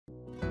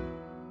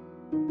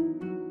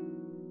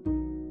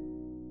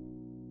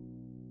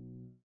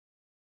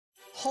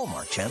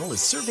Hallmark Channel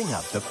is serving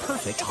up the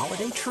perfect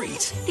holiday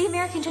treat. The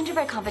American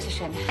Gingerbread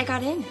Competition. I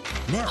got in.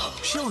 Now,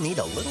 she'll need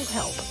a little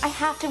help I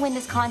have to win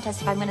this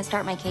contest if I'm going to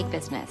start my cake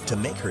business. to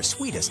make her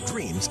sweetest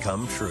dreams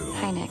come true.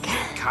 Hi, Nick.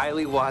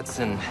 Kylie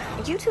Watson,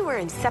 You two were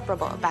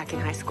inseparable back in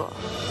high school.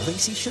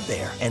 Lacey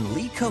Chabert and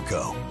Lee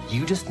Coco,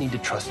 you just need to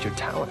trust your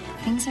talent.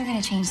 Things are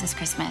going to change this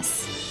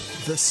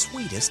Christmas. the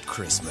sweetest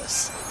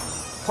Christmas.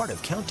 Part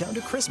of Countdown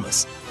to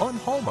Christmas on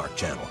Hallmark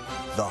Channel,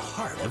 the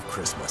heart of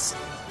Christmas.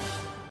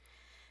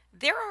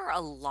 There are a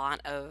lot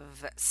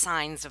of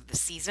signs of the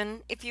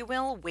season, if you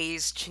will,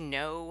 ways to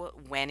know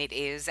when it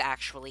is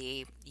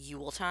actually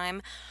Yule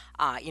time.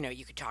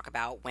 You could talk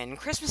about when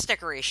Christmas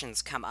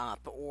decorations come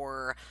up,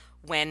 or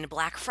when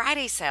Black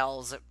Friday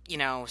sales,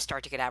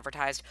 start to get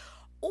advertised,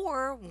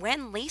 or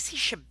when Lacey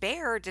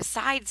Chabert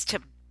decides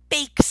to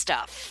bake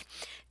stuff.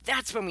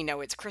 That's when we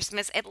know it's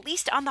Christmas, at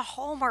least on the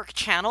Hallmark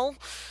Channel.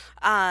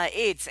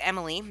 It's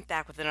Emily,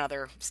 back with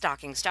another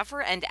stocking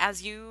stuffer, and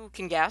as you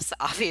can guess,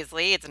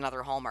 obviously, it's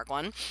another Hallmark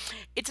one.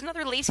 It's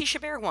another Lacey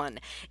Chabert one.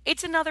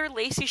 It's another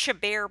Lacey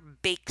Chabert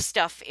bake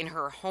stuff in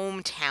her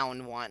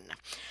hometown one.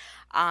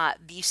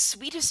 The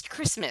Sweetest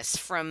Christmas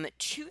from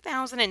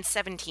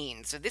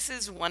 2017. So this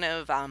is one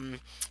of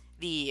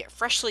the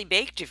freshly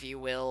baked, if you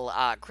will,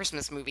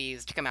 Christmas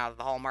movies to come out of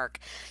the Hallmark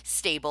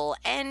stable,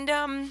 and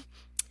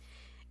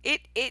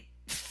it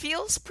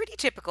feels pretty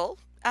typical.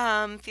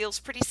 Feels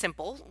pretty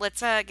simple.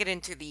 Let's get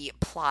into the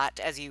plot.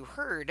 As you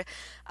heard,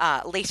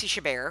 Lacey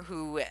Chabert,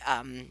 who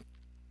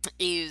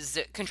is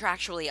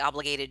contractually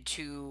obligated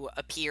to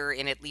appear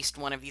in at least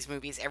one of these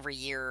movies every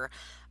year,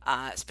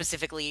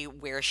 specifically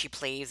where she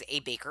plays a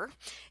baker.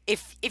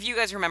 If you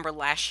guys remember,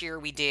 last year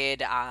we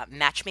did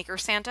Matchmaker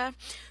Santa,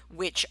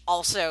 which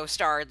also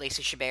starred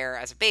Lacey Chabert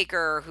as a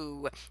baker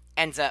who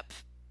ends up,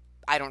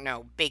 I don't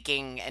know,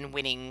 baking and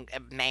winning a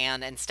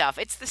man and stuff.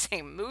 It's the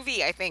same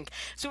movie, I think.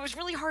 So it was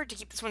really hard to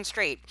keep this one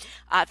straight.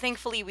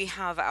 Thankfully, we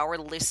have our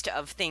list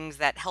of things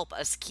that help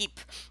us keep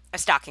a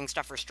stocking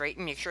stuffer straight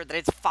and make sure that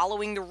it's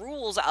following the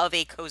rules of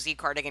a cozy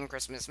cardigan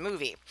Christmas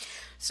movie.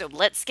 So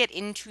let's get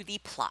into the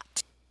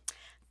plot.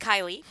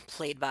 Kylie,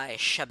 played by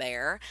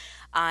Chabert,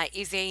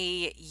 is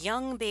a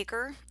young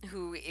baker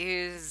who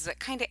is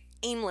kind of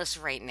aimless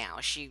right now.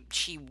 She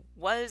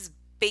was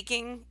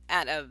baking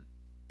at a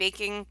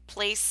baking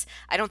place.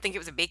 I don't think it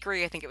was a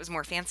bakery. I think it was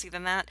more fancy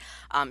than that.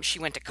 She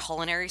went to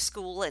culinary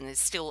school and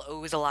still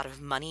owes a lot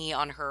of money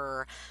on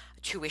her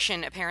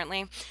tuition,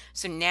 apparently.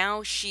 So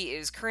now she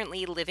is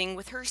currently living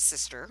with her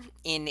sister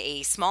in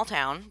a small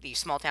town, the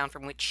small town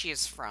from which she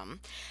is from.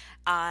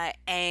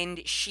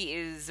 And she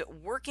is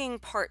working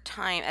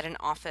part-time at an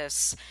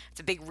office.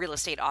 It's a big real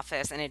estate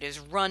office, and it is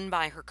run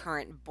by her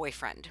current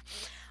boyfriend.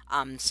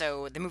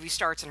 So the movie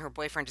starts and her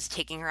boyfriend is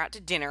taking her out to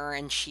dinner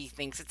and she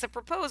thinks it's a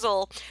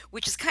proposal,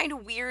 which is kind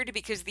of weird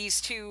because these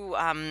two,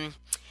 and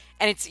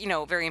it's,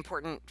 very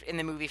important in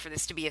the movie for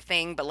this to be a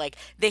thing, but like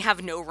they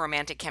have no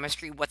romantic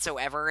chemistry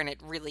whatsoever, and it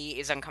really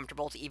is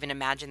uncomfortable to even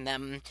imagine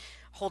them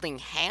holding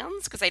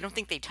hands because I don't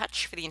think they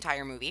touch for the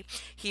entire movie.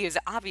 He is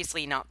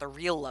obviously not the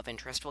real love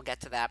interest. We'll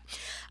get to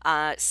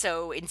that.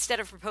 So instead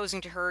of proposing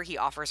to her, he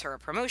offers her a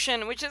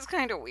promotion, which is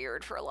kind of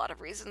weird for a lot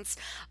of reasons.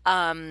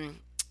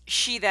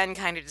 She then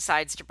kind of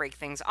decides to break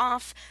things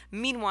off.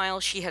 Meanwhile,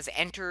 she has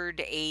entered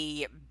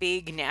a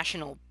big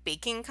national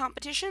baking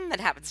competition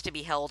that happens to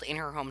be held in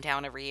her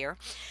hometown every year.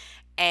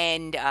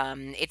 And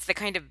it's the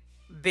kind of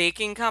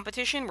baking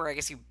competition where I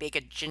guess you bake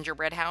a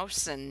gingerbread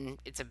house and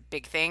it's a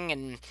big thing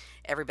and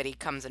everybody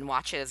comes and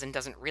watches and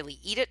doesn't really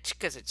eat it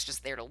because it's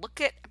just there to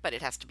look at, but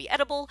it has to be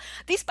edible.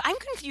 I'm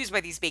confused by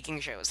these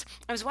baking shows.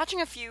 I was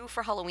watching a few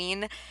for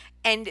Halloween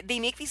and they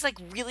make these like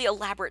really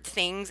elaborate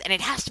things and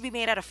it has to be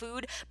made out of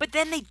food, but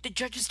then the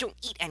judges don't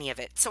eat any of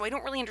it. So I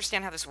don't really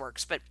understand how this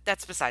works, but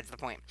that's besides the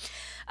point.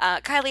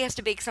 Kylie has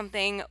to bake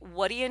something.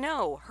 What do you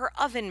know? Her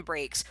oven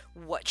breaks.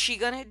 What's she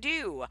gonna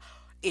do?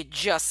 It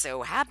just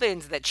so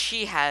happens that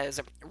she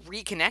has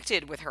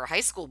reconnected with her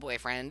high school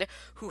boyfriend,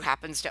 who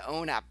happens to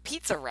own a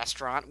pizza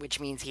restaurant, which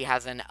means he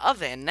has an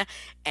oven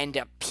and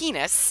a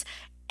penis.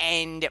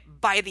 And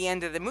by the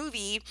end of the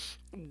movie,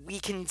 we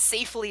can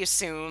safely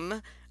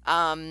assume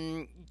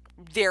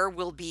there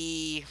will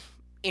be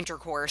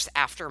intercourse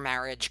after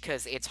marriage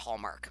because it's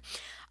Hallmark.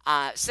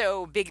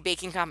 So big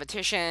baking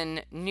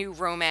competition, new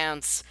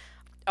romance,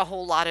 a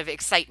whole lot of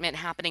excitement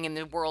happening in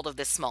the world of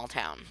this small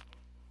town.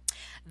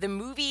 The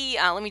movie,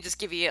 let me just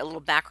give you a little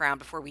background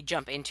before we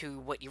jump into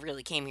what you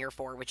really came here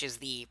for, which is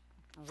the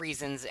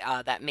reasons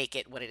that make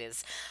it what it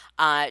is.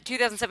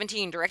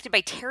 2017, directed by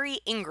Terry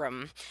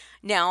Ingram.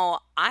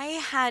 Now, I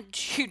had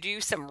to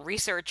do some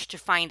research to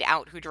find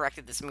out who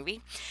directed this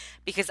movie,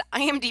 because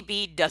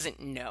IMDb doesn't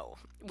know.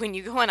 When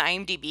you go on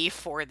IMDb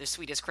for The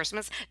Sweetest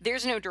Christmas,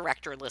 there's no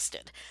director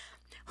listed.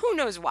 Who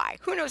knows why?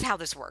 Who knows how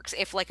this works?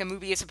 If like a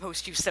movie is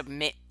supposed to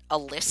submit a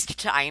list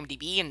to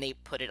IMDb and they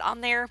put it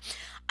on there.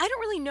 I don't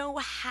really know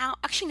how.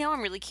 Actually, now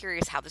I'm really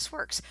curious how this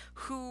works.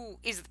 Who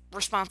is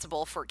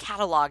responsible for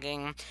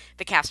cataloging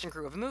the cast and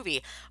crew of a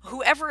movie?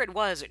 Whoever it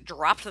was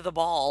dropped the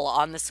ball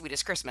on The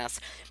Sweetest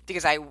Christmas,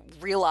 because I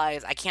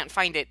realized I can't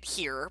find it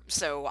here.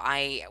 So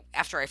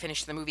after I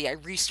finished the movie, I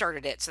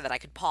restarted it so that I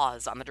could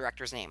pause on the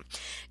director's name.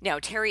 Now,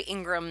 Terry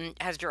Ingram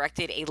has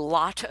directed a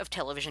lot of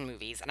television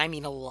movies, and I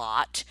mean a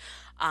lot.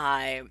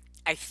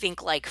 I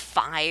think like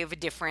 5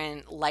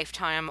 different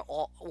Lifetime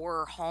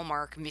or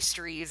Hallmark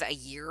mysteries a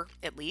year,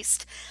 at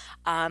least.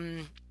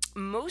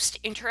 Most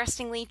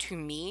interestingly to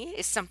me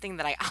is something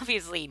that I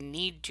obviously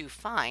need to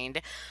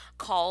find,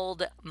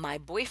 called My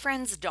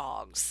Boyfriend's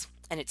Dogs.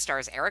 And it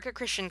stars Erica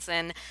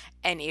Christensen.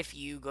 And if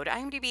you go to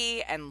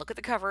IMDb and look at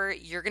the cover,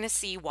 you're going to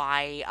see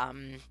why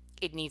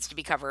it needs to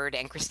be covered.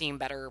 And Christine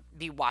better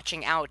be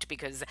watching out,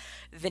 because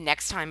the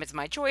next time it's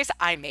my choice,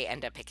 I may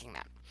end up picking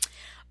that.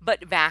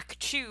 But back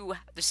to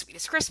The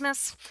Sweetest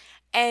Christmas,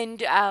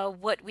 and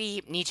what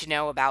we need to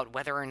know about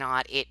whether or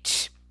not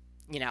it,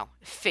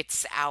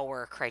 fits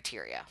our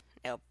criteria.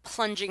 Now,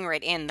 plunging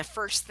right in, the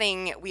first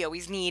thing we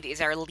always need is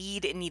our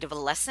lead in need of a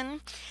lesson.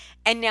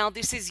 And now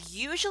this is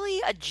usually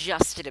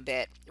adjusted a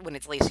bit when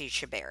it's Lacey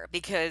Chabert,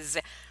 because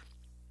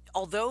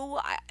although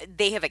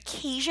they have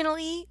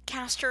occasionally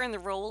cast her in the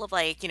role of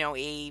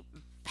a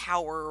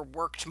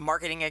power-worked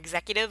marketing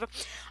executive,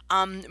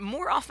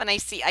 more often I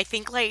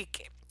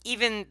think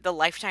even the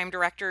Lifetime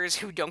directors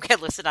who don't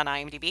get listed on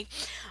IMDb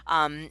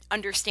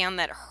understand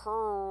that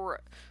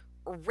her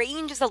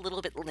range is a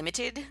little bit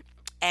limited.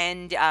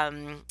 And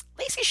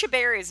Lacey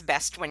Chabert is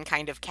best when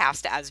kind of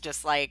cast as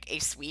just like a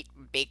sweet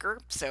baker,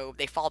 so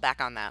they fall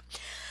back on that.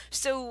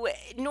 So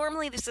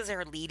normally this is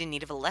our lead in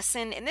need of a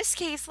lesson. In this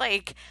case,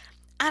 I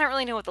don't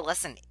really know what the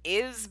lesson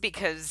is,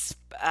 because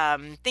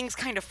things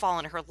kind of fall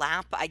in her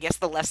lap. I guess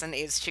the lesson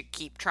is to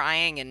keep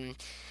trying and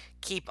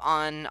keep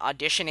on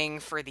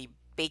auditioning for the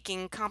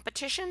baking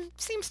competition.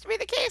 Seems to be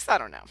the case. I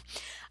don't know.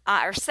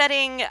 Our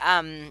setting,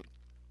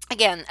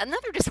 again,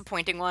 another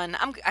disappointing one.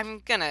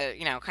 I'm gonna,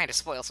 kind of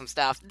spoil some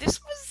stuff. This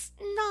was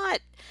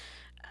not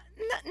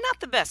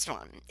the best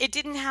one. It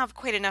didn't have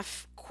quite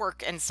enough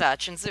quirk and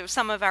such, and so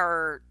some of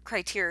our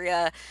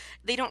criteria,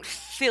 they don't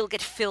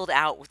get filled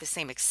out with the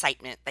same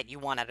excitement that you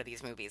want out of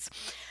these movies.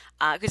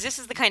 Because this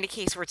is the kind of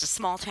case where it's a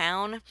small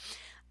town,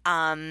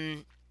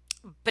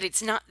 but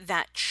it's not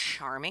that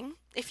charming,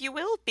 if you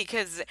will,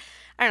 because,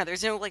 I don't know,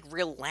 there's no,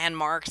 real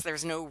landmarks,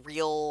 there's no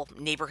real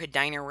neighborhood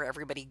diner where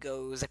everybody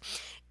goes.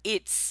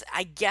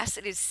 I guess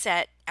it is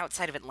set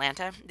outside of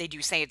Atlanta. They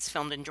do say it's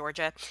filmed in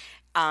Georgia.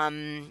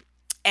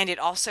 And it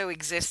also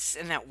exists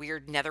in that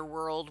weird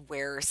netherworld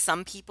where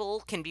some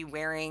people can be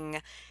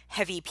wearing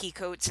heavy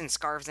peacoats and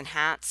scarves and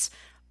hats,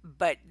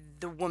 but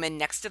the woman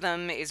next to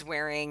them is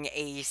wearing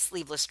a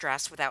sleeveless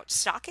dress without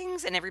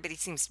stockings, and everybody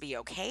seems to be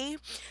okay.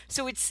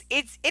 So it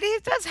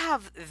does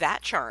have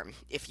that charm,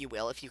 if you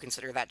will, if you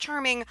consider that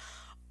charming.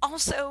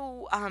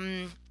 Also,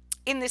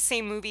 in this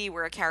same movie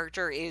where a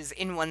character is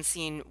in one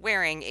scene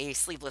wearing a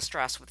sleeveless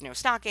dress with no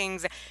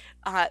stockings,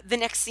 the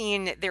next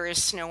scene there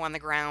is snow on the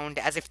ground,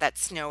 as if that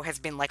snow has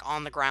been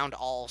on the ground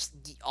all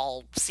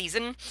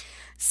season.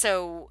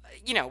 So,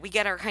 we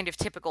get our kind of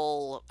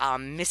typical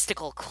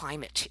mystical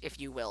climate, if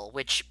you will,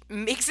 which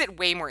makes it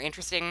way more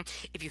interesting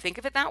if you think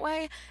of it that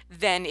way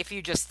than if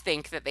you just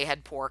think that they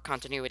had poor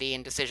continuity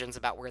and decisions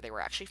about where they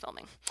were actually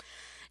filming.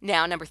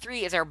 Now, number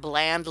 3 is our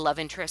bland love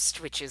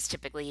interest, which is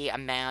typically a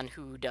man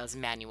who does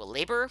manual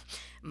labor,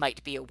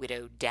 might be a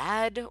widowed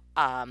dad.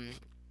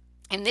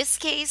 In this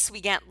case,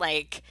 we get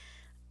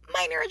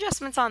minor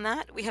adjustments on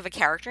that. We have a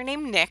character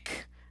named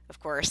Nick. Of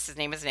course, his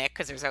name is Nick,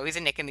 because there's always a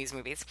Nick in these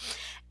movies.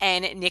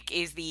 And Nick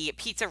is the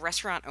pizza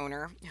restaurant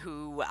owner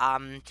who,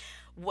 him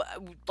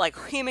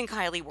and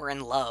Kylie were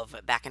in love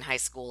back in high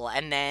school.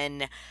 And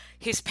then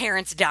his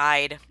parents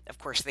died. Of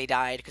course, they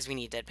died because we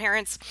need dead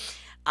parents.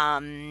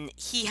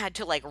 He had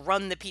to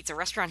run the pizza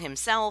restaurant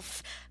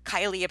himself.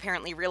 Kylie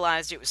apparently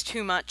realized it was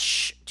too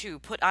much to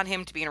put on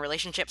him to be in a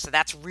relationship, so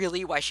that's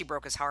really why she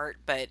broke his heart.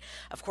 But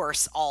of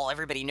course,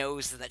 everybody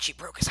knows that she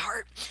broke his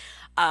heart.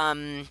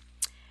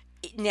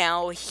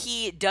 Now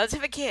he does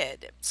have a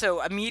kid,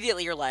 so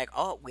immediately you're like,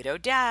 oh,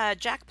 widowed dad,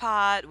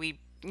 jackpot, we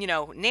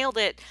nailed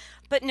it.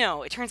 But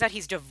no, it turns out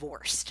he's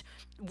divorced,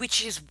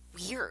 which is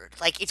weird.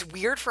 It's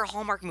weird for a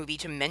Hallmark movie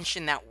to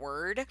mention that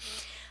word.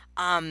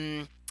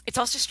 It's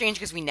also strange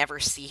because we never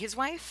see his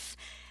wife,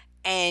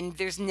 and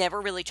there's never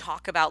really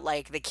talk about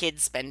the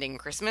kids spending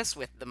Christmas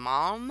with the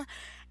mom,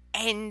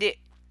 and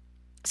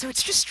so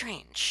it's just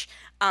strange.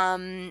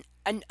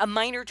 A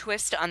minor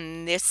twist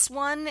on this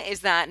one is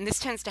that, and this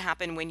tends to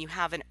happen when you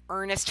have an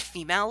earnest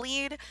female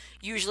lead,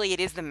 usually it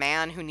is the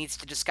man who needs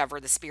to discover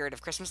the spirit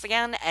of Christmas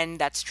again, and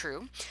that's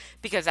true,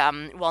 because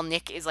while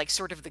Nick is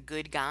sort of the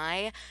good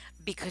guy,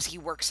 because he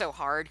works so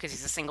hard, because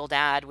he's a single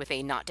dad with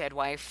a not dead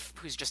wife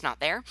who's just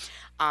not there,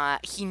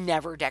 he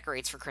never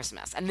decorates for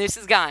Christmas. And this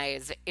is,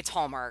 guys, it's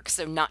Hallmark,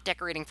 so not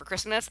decorating for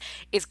Christmas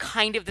is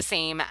kind of the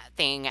same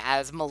thing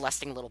as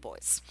molesting little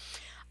boys.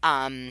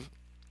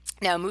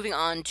 Now, moving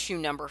on to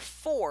number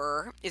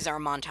 4 is our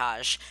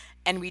montage.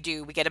 And we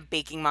get a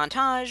baking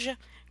montage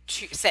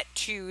set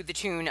to the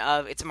tune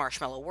of It's a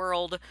Marshmallow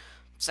World.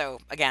 So,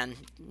 again,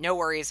 no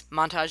worries.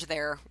 Montage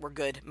there. We're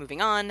good.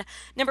 Moving on.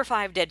 Number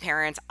 5, dead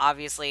parents.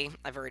 Obviously,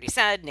 I've already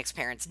said Nick's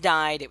parents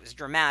died. It was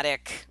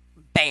dramatic.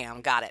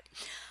 Bam, got it.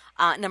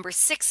 Number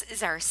 6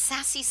 is our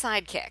sassy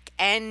sidekick.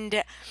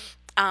 And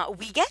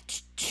we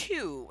get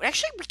 2.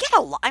 Actually, we get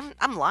a lot.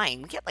 I'm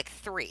lying. We get like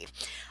 3.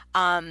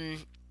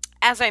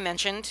 As I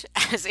mentioned,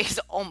 as is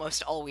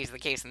almost always the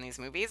case in these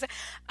movies,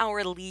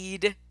 our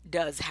lead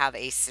does have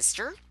a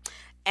sister.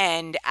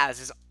 And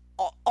as is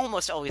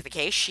almost always the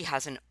case, she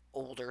has an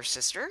older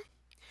sister.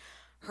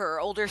 Her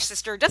older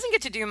sister doesn't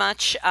get to do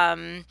much,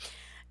 and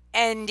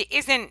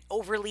isn't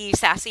overly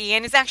sassy,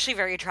 and is actually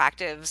very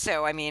attractive.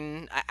 So, I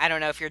mean, I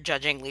don't know if you're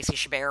judging Lacey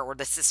Chabert or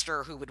the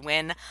sister who would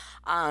win,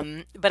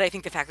 but I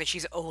think the fact that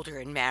she's older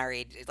and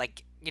married,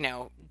 like, you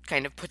know,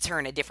 kind of puts her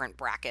in a different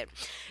bracket.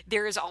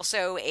 There is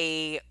also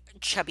a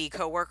chubby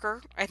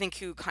coworker, I think,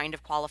 who kind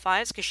of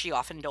qualifies because she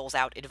often doles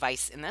out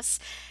advice in this.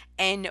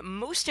 And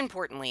most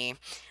importantly,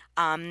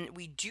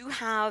 we do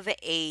have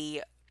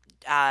a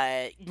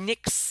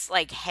Nick's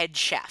like head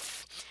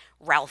chef,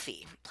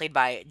 Ralphie, played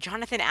by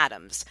Jonathan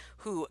Adams,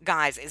 who,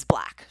 guys, is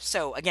black.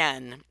 So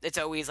again, it's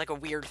always like a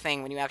weird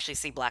thing when you actually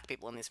see black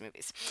people in these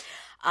movies.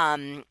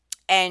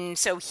 And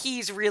so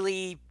he's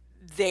really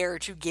there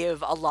to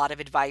give a lot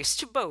of advice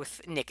to both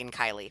Nick and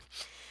Kylie.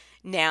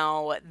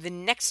 Now, the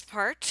next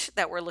part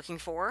that we're looking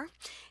for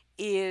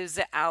is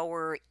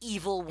our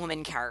evil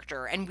woman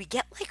character, and we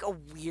get like a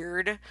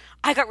weird,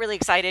 I got really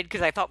excited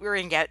because I thought we were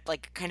going to get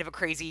like kind of a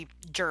crazy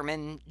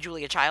German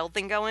Julia Child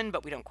thing going,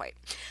 but we don't quite.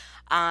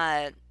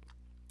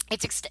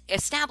 It's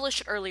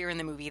established earlier in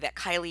the movie that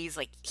Kylie's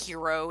like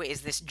hero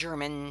is this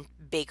German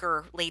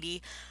baker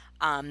lady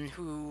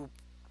who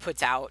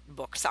puts out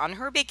books on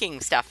her baking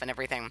stuff and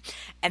everything.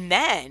 And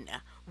then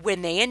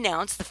when they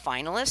announce the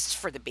finalists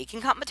for the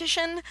baking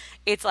competition,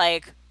 it's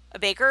like a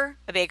baker,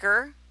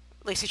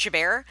 Lacey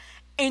Chabert,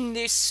 and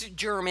this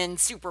German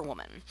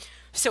superwoman.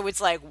 So it's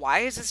like, why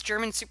is this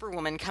German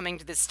superwoman coming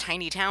to this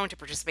tiny town to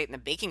participate in the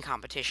baking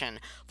competition?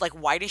 Like,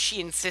 why does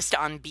she insist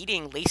on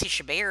beating Lacey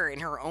Chabert on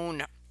her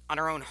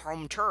own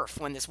home turf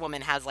when this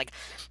woman has like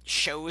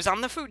shows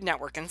on the Food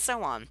Network and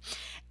so on?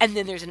 And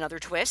then there's another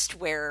twist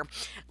where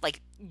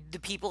like the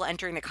people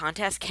entering the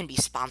contest can be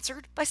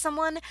sponsored by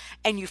someone,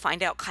 and you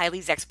find out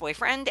Kylie's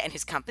ex-boyfriend and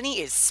his company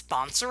is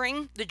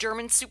sponsoring the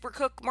German super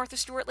cook Martha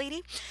Stewart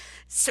lady.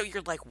 So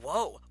you're like,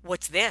 whoa,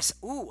 what's this?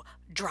 Ooh,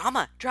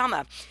 drama.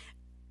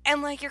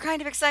 And like, you're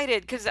kind of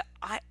excited because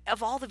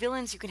of all the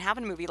villains you can have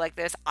in a movie like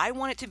this, I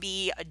want it to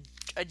be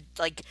a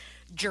like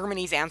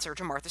Germany's answer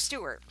to Martha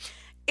Stewart.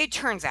 It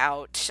turns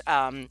out,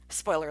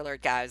 spoiler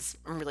alert, guys,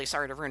 I'm really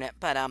sorry to ruin it,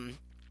 but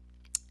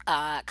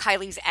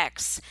Kylie's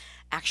ex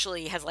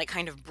actually has like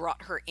kind of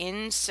brought her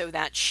in so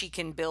that she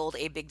can build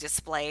a big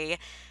display,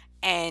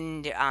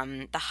 and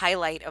the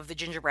highlight of the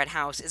gingerbread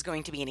house is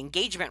going to be an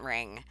engagement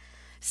ring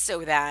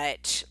so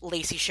that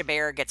Lacey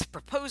Chabert gets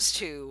proposed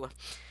to,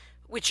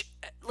 which,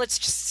 let's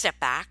just step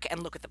back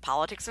and look at the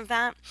politics of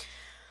that.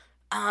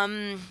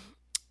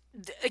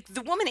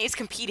 The woman is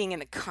competing in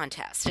the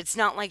contest. It's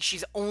not like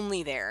she's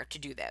only there to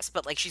do this,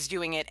 but like she's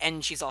doing it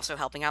and she's also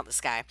helping out this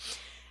guy.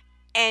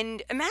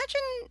 And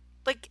imagine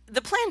like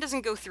the plan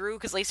doesn't go through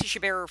because Lacey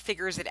Chabert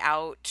figures it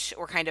out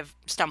or kind of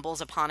stumbles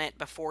upon it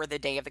before the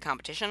day of the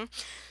competition.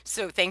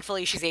 So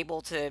thankfully she's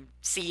able to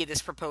see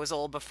this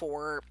proposal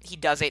before he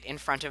does it in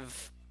front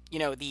of, you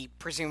know, the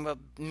presumed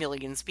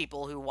millions of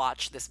people who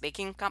watch this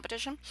baking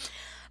competition.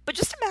 But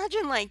just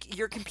imagine like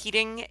you're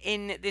competing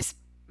in this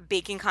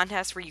baking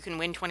contest where you can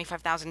win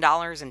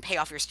 $25,000 and pay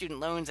off your student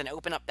loans and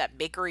open up that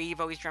bakery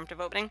you've always dreamt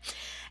of opening.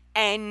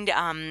 And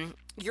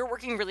you're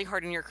working really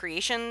hard in your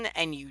creation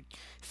and you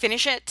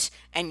finish it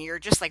and you're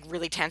just like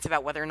really tense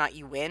about whether or not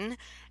you win.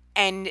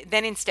 And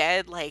then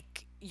instead,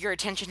 like, your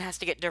attention has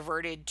to get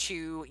diverted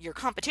to your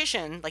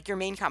competition, like your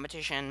main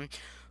competition,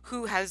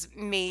 who has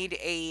made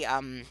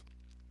a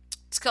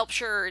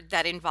sculpture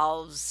that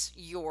involves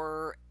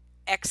your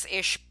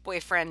ex-ish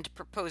boyfriend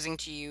proposing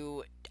to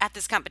you at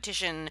this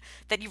competition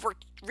that you've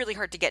worked really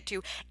hard to get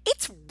to.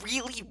 It's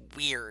really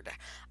weird.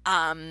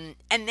 And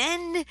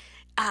then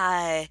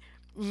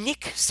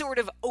Nick sort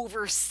of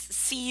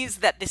oversees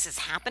that this is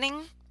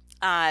happening,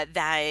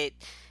 that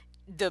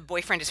the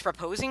boyfriend is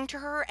proposing to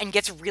her, and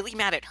gets really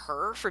mad at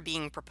her for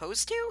being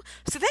proposed to.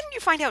 So then you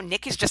find out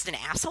Nick is just an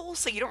asshole,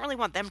 so you don't really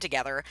want them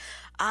together.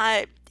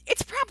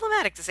 It's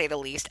problematic to say the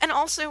least, and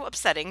also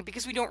upsetting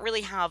because we don't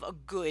really have a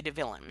good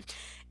villain.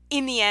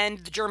 In the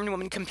end, the German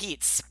woman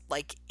competes,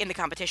 like, in the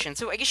competition.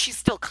 So I guess she's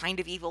still kind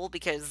of evil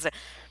because,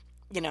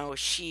 you know,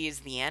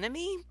 she's the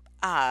enemy,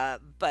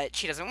 but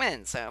she doesn't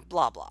win, so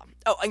blah, blah.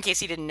 Oh, in case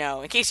you didn't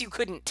know, in case you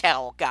couldn't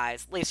tell,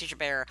 guys, Lacey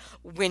Chabert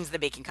wins the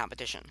baking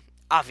competition,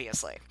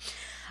 obviously.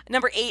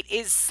 Number 8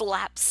 is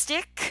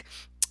slapstick.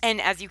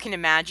 And as you can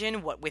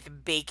imagine, what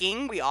with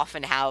baking, we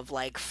often have,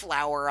 like,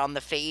 flour on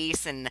the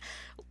face and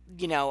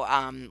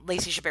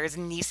Lacey Chabert's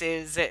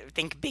nieces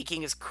think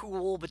baking is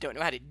cool but don't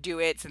know how to do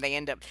it, so they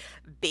end up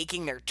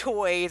baking their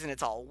toys and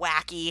it's all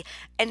wacky.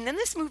 And then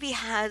this movie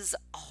has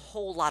a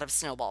whole lot of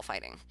snowball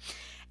fighting.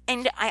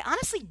 And I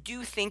honestly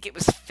do think it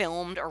was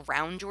filmed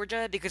around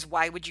Georgia, because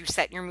why would you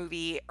set your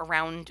movie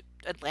around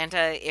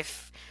Atlanta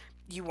if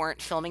you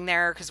weren't filming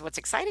there? Because what's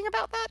exciting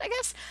about that, I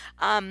guess?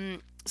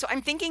 So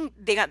I'm thinking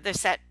the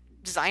set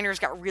designers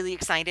got really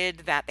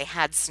excited that they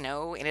had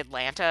snow in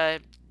Atlanta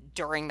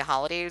during the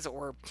holidays,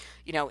 or,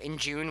 in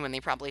June when they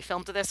probably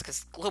filmed this,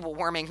 because global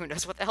warming, who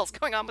knows what the hell's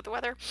going on with the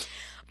weather.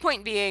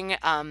 Point being,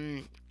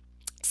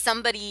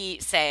 somebody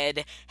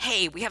said,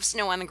 hey, we have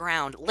snow on the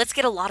ground. Let's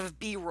get a lot of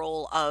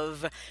B-roll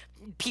of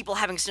people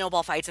having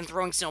snowball fights and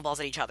throwing snowballs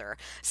at each other.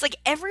 It's like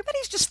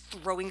everybody's just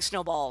throwing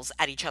snowballs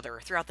at each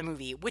other throughout the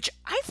movie, which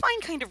I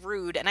find kind of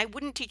rude, and I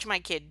wouldn't teach my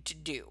kid to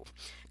do.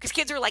 Because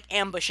kids are like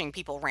ambushing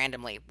people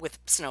randomly with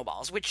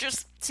snowballs, which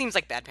just seems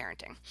like bad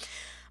parenting.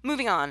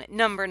 Moving on,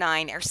 number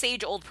 9, our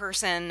sage old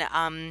person,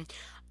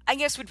 I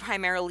guess would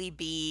primarily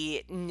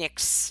be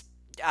Nick's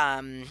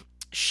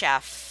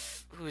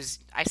chef,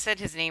 I said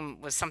his name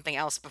was something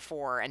else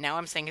before, and now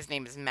I'm saying his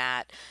name is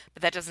Matt,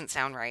 but that doesn't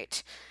sound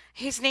right.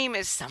 His name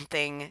is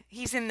something.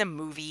 He's in the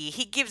movie.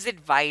 He gives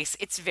advice.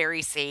 It's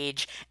very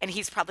sage, and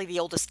he's probably the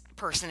oldest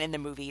person in the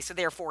movie, so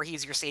therefore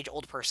he's your sage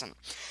old person.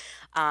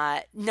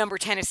 Number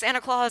 10 is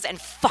Santa Claus,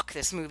 and fuck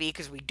this movie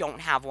because we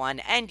don't have one,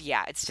 and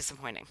yeah, it's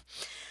disappointing.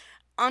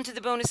 On to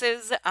the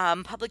bonuses.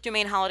 Public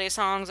domain holiday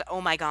songs.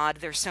 Oh my god,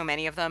 there's so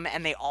many of them,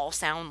 and they all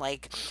sound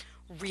like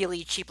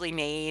really cheaply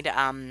made,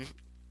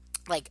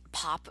 like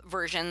pop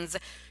versions,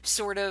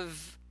 sort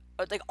of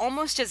like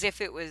almost as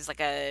if it was like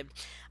a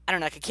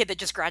kid that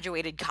just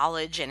graduated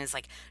college and is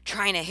like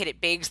trying to hit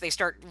it big, so they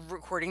start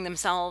recording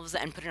themselves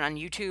and put it on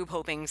YouTube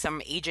hoping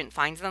some agent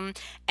finds them,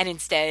 and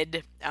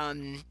instead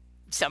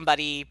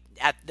somebody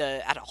at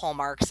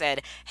Hallmark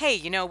said, hey,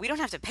 we don't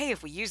have to pay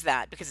if we use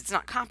that because it's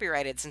not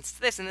copyrighted since it's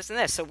this and this and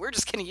this, so we're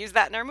just going to use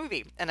that in our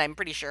movie. And I'm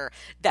pretty sure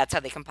that's how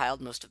they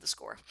compiled most of the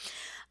score.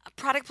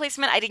 Product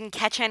placement, I didn't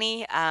catch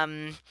any.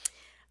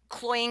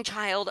 Cloying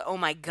child, oh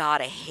my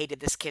god, I hated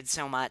this kid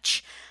so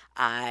much.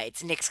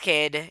 It's Nick's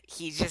kid.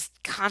 He's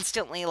just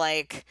constantly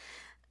like,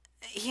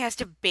 he has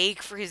to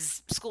bake for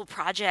his school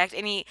project,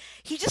 and I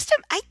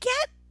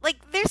get,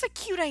 like, there's a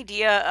cute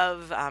idea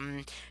of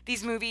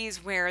these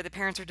movies where the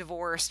parents are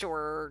divorced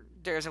or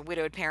there's a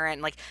widowed parent,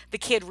 and, like, the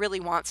kid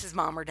really wants his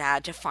mom or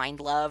dad to find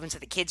love, and so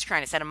the kid's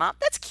trying to set him up.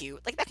 That's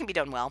cute. Like, that can be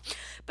done well.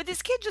 But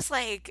this kid just,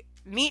 like,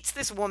 meets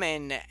this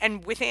woman,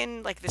 and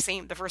within, like,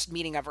 the first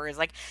meeting of her is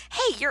like,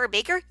 hey, you're a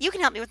baker? You can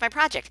help me with my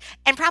project,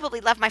 and probably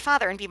love my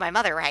father and be my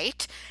mother,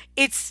 right?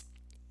 It's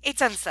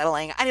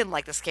unsettling. I didn't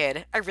like this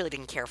kid. I really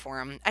didn't care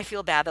for him. I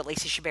feel bad that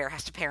Lacey Chabert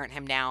has to parent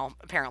him now,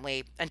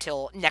 apparently,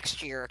 until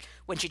next year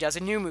when she does a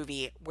new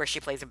movie where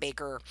she plays a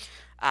baker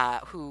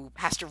who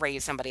has to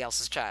raise somebody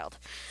else's child.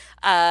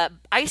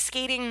 Ice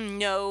skating,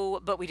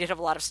 no, but we did have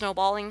a lot of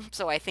snowballing,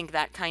 so I think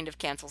that kind of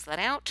cancels that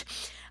out.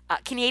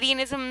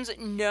 Canadianisms,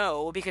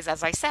 no, because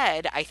as I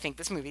said, I think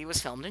this movie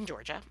was filmed in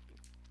Georgia.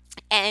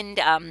 And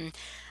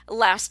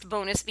last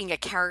bonus being a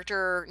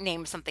character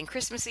named something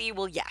Christmassy,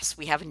 well, yes,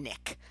 we have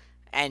Nick.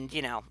 And,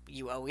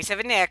 you always have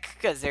a Nick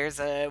because there's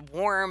a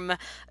warm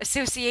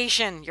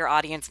association your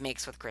audience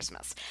makes with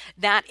Christmas.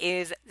 That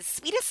is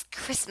Sweetest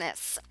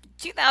Christmas,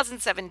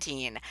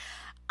 2017.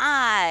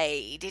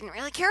 I didn't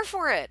really care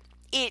for it.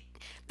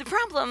 The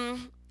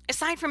problem,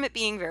 aside from it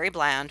being very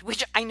bland,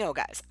 which I know,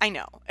 guys, I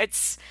know.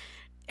 It's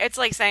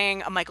like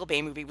saying a Michael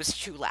Bay movie was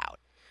too loud,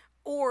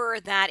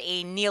 or that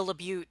a Neil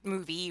LaBute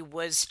movie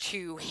was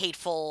too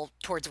hateful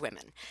towards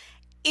women.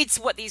 It's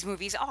what these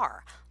movies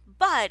are.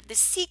 But the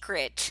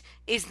secret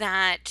is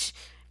that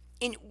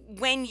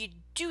when you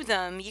do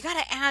them, you got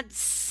to add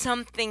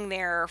something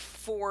there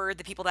for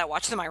the people that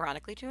watch them,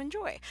 ironically, to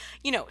enjoy.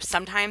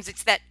 Sometimes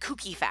it's that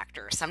kooky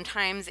factor.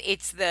 Sometimes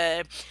it's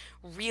the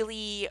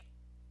really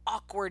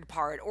awkward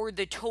part or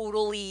the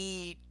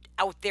totally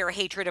out there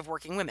hatred of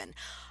working women.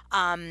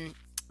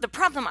 The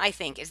problem, I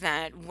think, is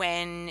that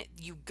when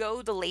you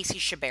go the Lacey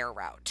Chabert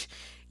route,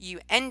 you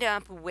end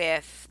up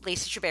with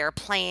Lacey Chabert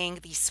playing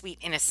the sweet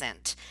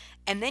innocent.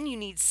 And then you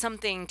need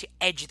something to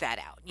edge that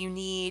out. You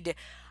need,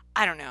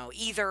 I don't know,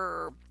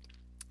 either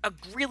a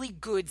really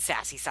good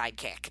sassy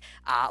sidekick,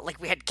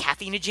 like we had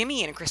Kathy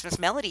Najimy in A Christmas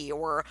Melody,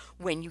 or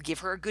when you give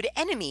her a good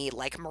enemy,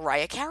 like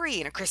Mariah Carey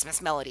in A Christmas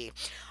Melody,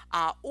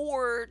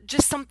 or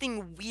just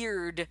something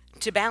weird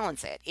to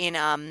balance it.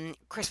 In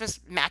Christmas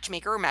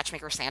Matchmaker or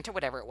Matchmaker Santa,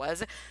 whatever it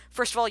was,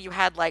 first of all, you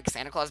had like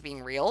Santa Claus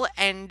being real,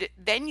 and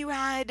then you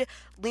had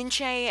Lin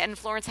Shaye and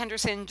Florence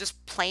Henderson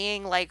just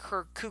playing like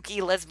her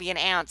kooky lesbian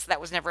aunts that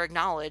was never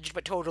acknowledged,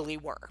 but totally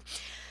were.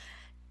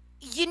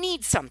 You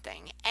need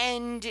something,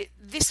 and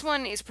this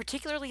one is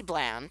particularly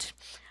bland.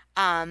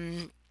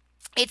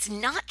 It's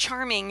not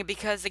charming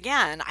because,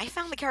 again, I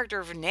found the character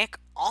of Nick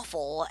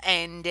awful,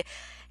 and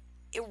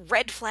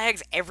red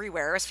flags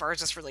everywhere as far as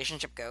this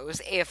relationship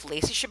goes. If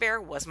Lacey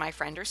Chabert was my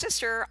friend or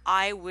sister,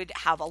 I would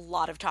have a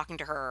lot of talking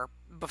to her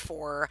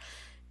before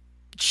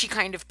she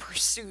kind of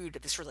pursued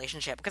this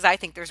relationship because I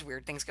think there's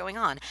weird things going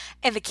on.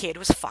 And the kid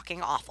was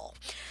fucking awful.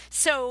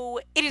 So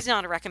it is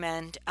not a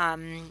recommend.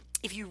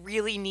 If you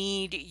really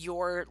need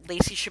your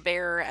Lacey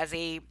Chabert as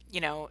a,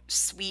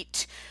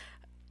 sweet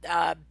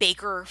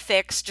baker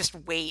fix, just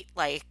wait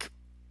like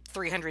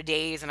 300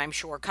 days, and I'm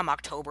sure come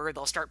October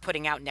they'll start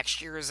putting out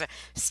next year's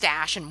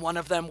stash, and one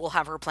of them will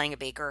have her playing a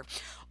baker.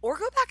 Or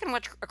go back and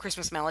watch A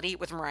Christmas Melody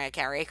with Mariah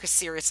Carey, because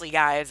seriously,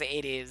 guys,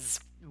 it is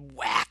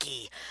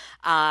wacky.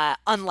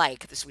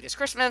 Unlike The Sweetest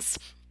Christmas.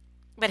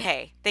 But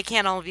hey, they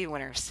can't all be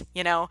winners,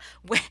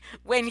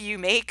 When you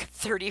make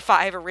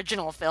 35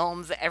 original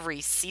films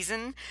every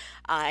season,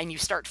 and you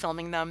start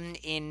filming them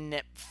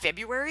in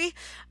February,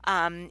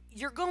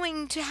 you're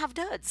going to have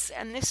duds,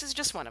 and this is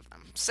just one of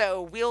them. So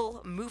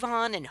we'll move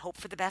on and hope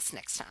for the best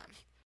next time.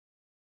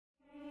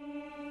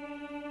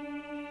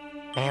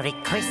 Merry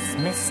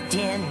Christmas,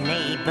 dear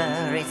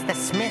neighbor, it's the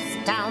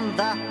Smith down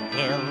the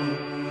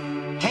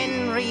hill.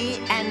 Henry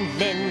and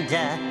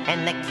Linda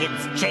and the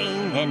kids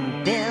Jane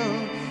and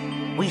Bill.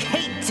 We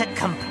hate to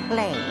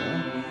complain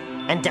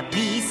and to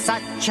be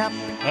such a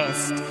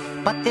pest,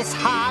 but this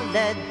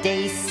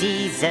holiday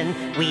season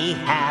we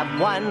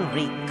have one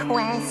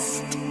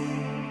request.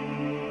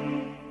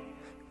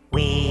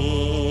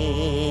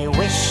 We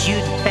wish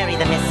you'd bury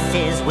the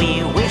missus.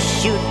 We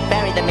wish you'd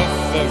bury the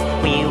missus.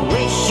 We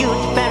wish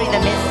you'd bury the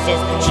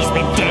missus. She's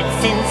been dead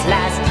since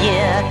last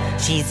year.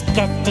 She's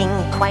getting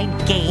quite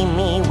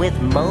gamey with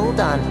mold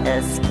on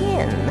her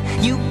skin.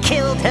 You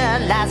killed her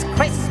last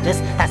Christmas,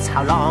 that's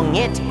how long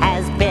it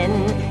has been.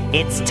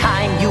 It's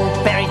time you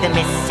bury the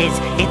missus.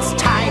 It's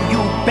time you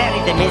bury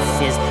the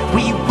missus.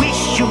 We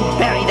wish you'd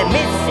bury the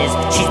missus.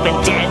 She's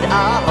been dead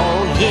a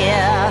whole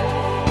year.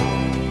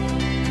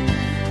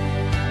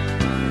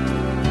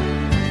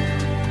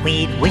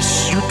 We'd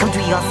wish you'd come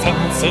to your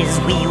senses.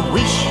 We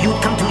wish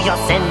you'd come to your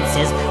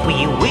senses.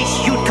 We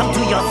wish you'd come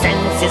to your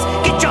senses.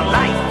 Get your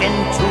life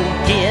into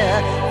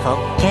gear.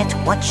 Forget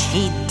what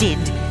she did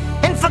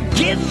and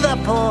forgive the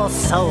poor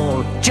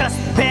soul. Just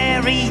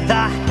bury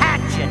the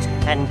hatchet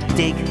and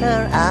dig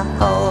her a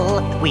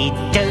hole. We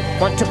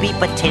don't want to be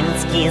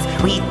Batinskis.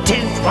 We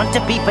don't want to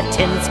be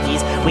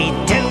Batinskis. We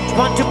don't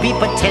want to be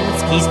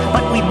Batinskis,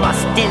 but we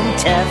must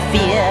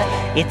interfere.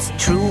 It's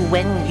true,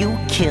 when you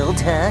killed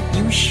her,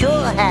 you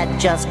sure had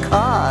just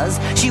cause.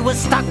 She was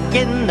stuck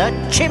in the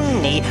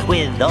chimney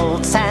with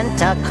old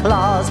Santa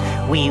Claus.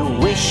 We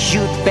wish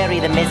you'd bury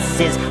the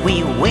missus.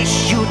 We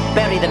wish you'd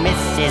bury the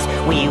missus.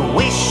 We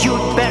wish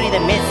you'd bury the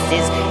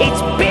missus.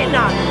 It's been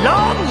a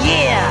long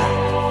year.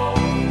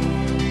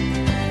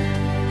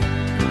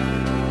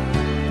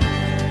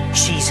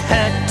 She's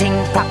hurting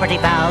property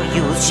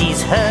values.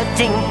 She's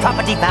hurting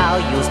property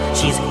values.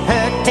 She's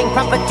hurting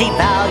property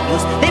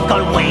values. They've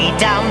gone way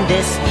down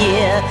this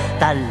year.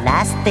 The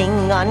last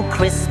thing on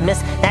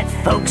Christmas that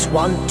folks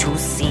want to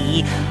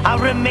see are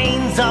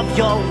remains of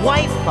your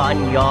wife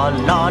on your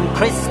lawn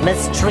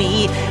Christmas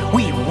tree.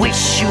 We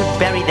wish you'd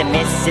bury the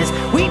missus.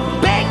 We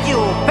beg you,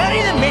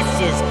 bury the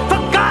missus. For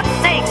God's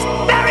sakes,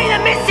 bury the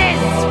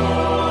missus.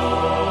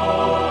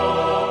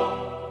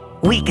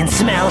 We can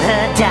smell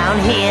her down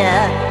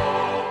here.